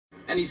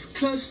and is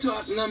close to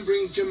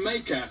outnumbering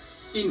Jamaica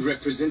in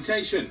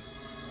representation.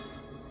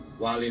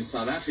 While in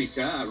South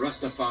Africa,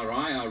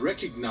 Rastafari are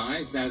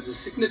recognized as a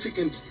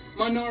significant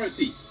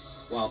minority,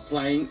 while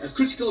playing a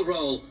critical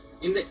role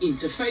in the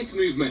interfaith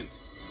movement.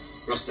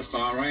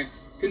 Rastafari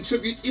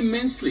contribute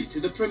immensely to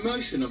the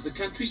promotion of the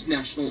country's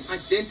national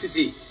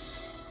identity.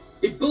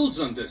 It builds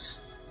on this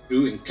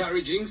through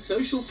encouraging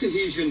social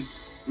cohesion,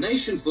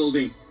 nation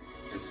building,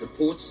 and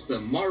supports the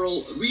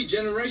moral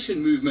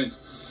regeneration movement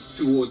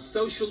towards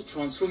social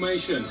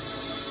transformation.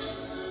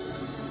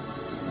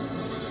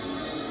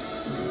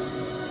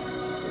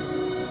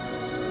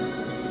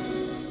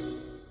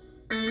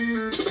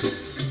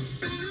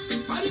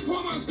 How the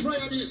poor man's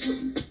prayer this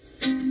week?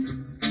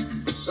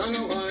 Son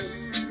of why?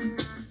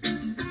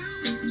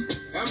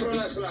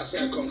 Emperor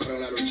Selassie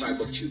conqueror of the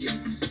tribe of Judah.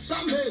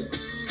 Someday,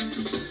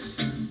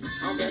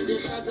 I'm going to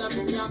have that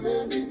from your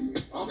baby.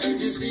 I'm going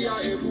to see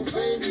how you go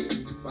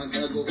fanny. Once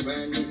I go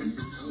fanny,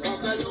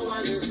 I'm going to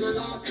want to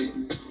Selassie.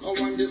 I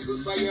want this to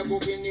say a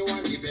book in the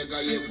one, the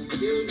beggar you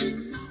put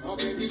in. I'm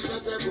going to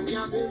have that from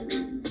your baby.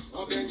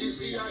 I'm going to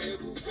see how you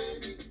go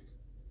fanny.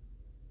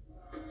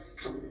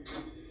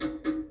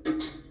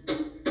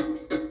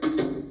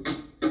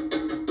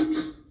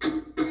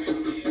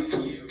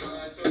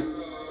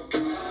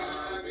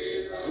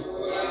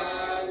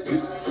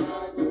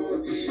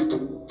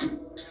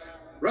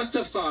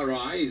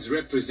 Rastafari is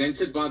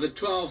represented by the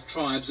 12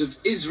 tribes of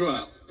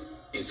Israel.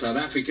 In South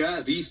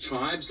Africa, these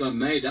tribes are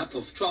made up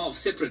of 12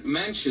 separate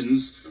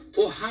mansions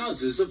or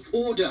houses of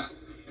order.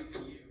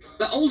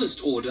 The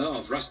oldest order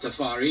of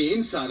Rastafari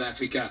in South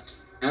Africa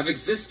have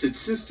existed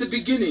since the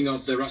beginning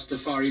of the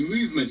Rastafari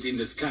movement in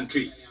this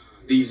country.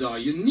 These are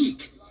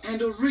unique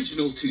and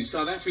original to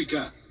South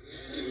Africa.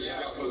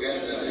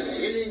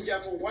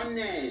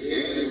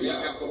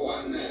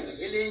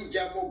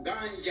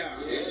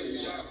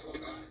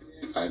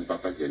 I'm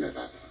Papa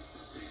General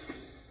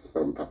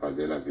from Papa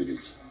Dela village.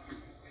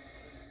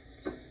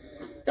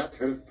 That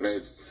 12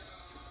 tribes.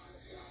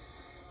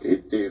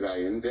 Itira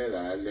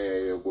indela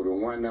leyo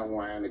kurungwana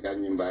n'wana ka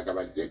nyimba ka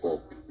ba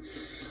Jacob.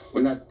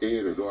 Kuna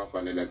tiro lo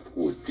afanele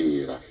ku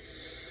tira.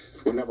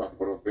 Kuna ba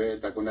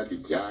profeta, kuna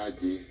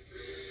tijaji,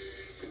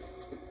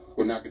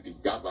 kuna ti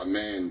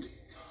government.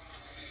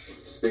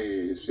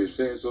 Se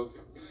sweswo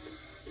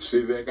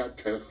swi veka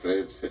 12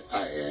 tribes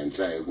a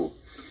henhla hi ku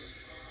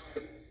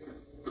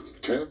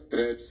 12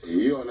 tribes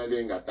hi yona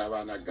leyi nga ta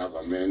va na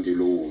government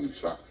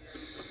lowuntshwa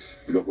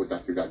loko ta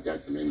fika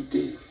judgment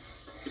day.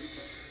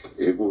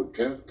 Hi ku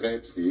 12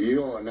 tribes hi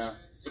yona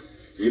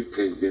yi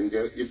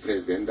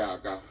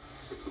presentaka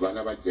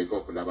vana va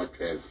Jacob lava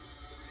 12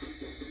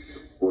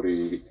 ku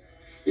ri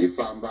hi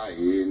famba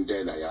hi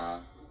ndlela ya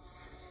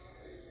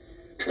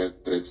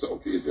 12 tribes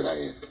of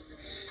Israel.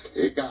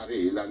 Hi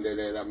karhi hi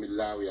landzelela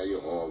milawu ya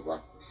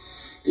Yehova.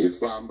 Hi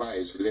famba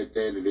hi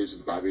swiletelo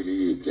leswi Bibele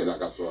yi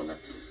byelaka swona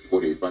ku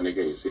ri hi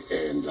faneke hi swi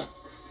endla.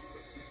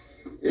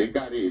 Hi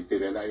karhi hi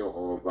tirhela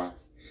Yehova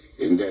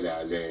hi ndlela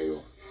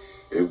yaleyo.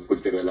 Ku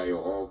tirhela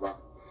Yehova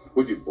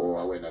ku ti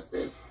boha wena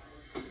self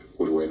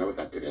ku ri wena u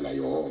ta tirhela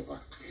Yehova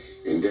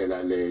hi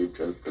ndlela leyi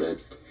 12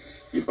 tribes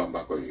yi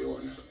fambaka hi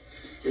yona.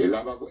 Hi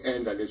lava ku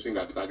endla leswi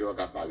nga tsariwa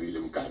ka Bibele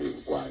minkarhi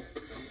hinkwayo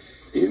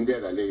hi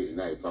ndlela leyi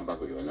hina hi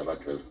fambaka hi yona va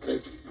 12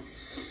 tribes.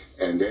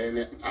 And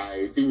then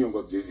I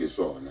tinyungubyisi hi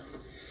swona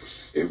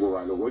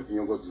hikuva loko u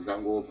tinyungubyisa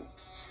ngopfu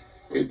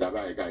hi ta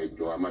va hi ka hi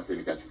dyoha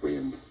mahlweni ka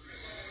Xikwembu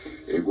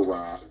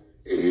hikuva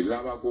hi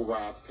lava ku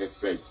va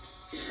perfect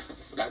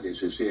ka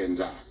leswi swi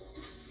endlaka.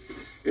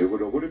 Hikuva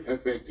loko u ri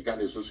perfect ka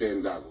leswi swi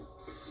endlaka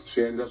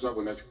swi endla swa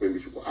ku na Xikwembu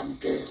xi ku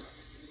amukela.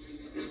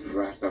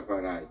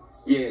 Rastafari.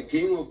 Yeah,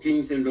 King of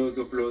Kings and Lords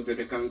of Lords,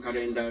 the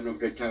conquering down of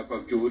the tribe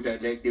of Judah,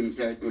 let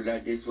himself to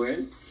that this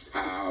well.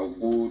 How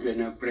good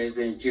and a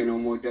present,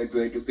 motor to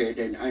educate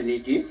and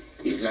unity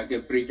is like a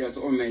preacher's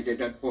omen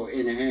that pour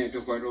in a hand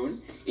of our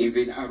own.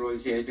 Even Aaron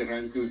said,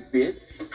 run to base.